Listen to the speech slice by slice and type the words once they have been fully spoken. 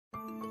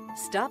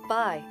Stop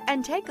by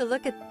and take a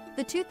look at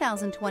the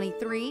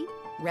 2023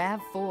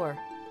 RAV4.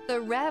 The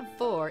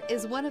RAV4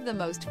 is one of the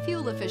most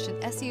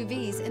fuel-efficient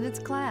SUVs in its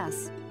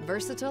class.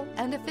 Versatile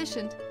and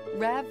efficient,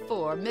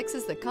 RAV4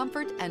 mixes the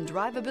comfort and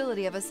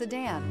drivability of a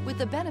sedan with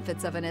the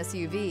benefits of an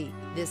SUV.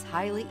 This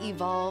highly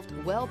evolved,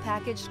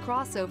 well-packaged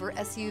crossover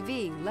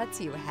SUV lets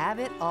you have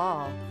it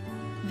all.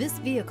 This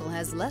vehicle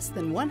has less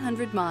than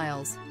 100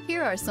 miles.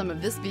 Here are some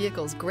of this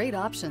vehicle's great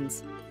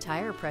options: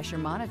 tire pressure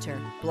monitor,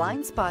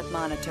 blind spot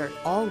monitor,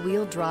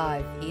 all-wheel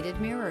drive, heated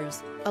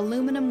mirrors,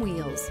 aluminum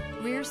wheels,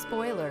 rear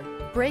spoiler,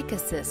 brake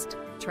assist,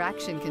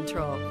 traction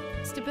control,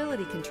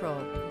 stability control,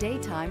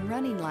 daytime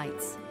running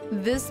lights.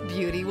 This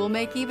beauty will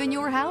make even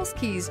your house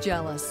keys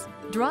jealous.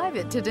 Drive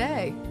it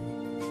today.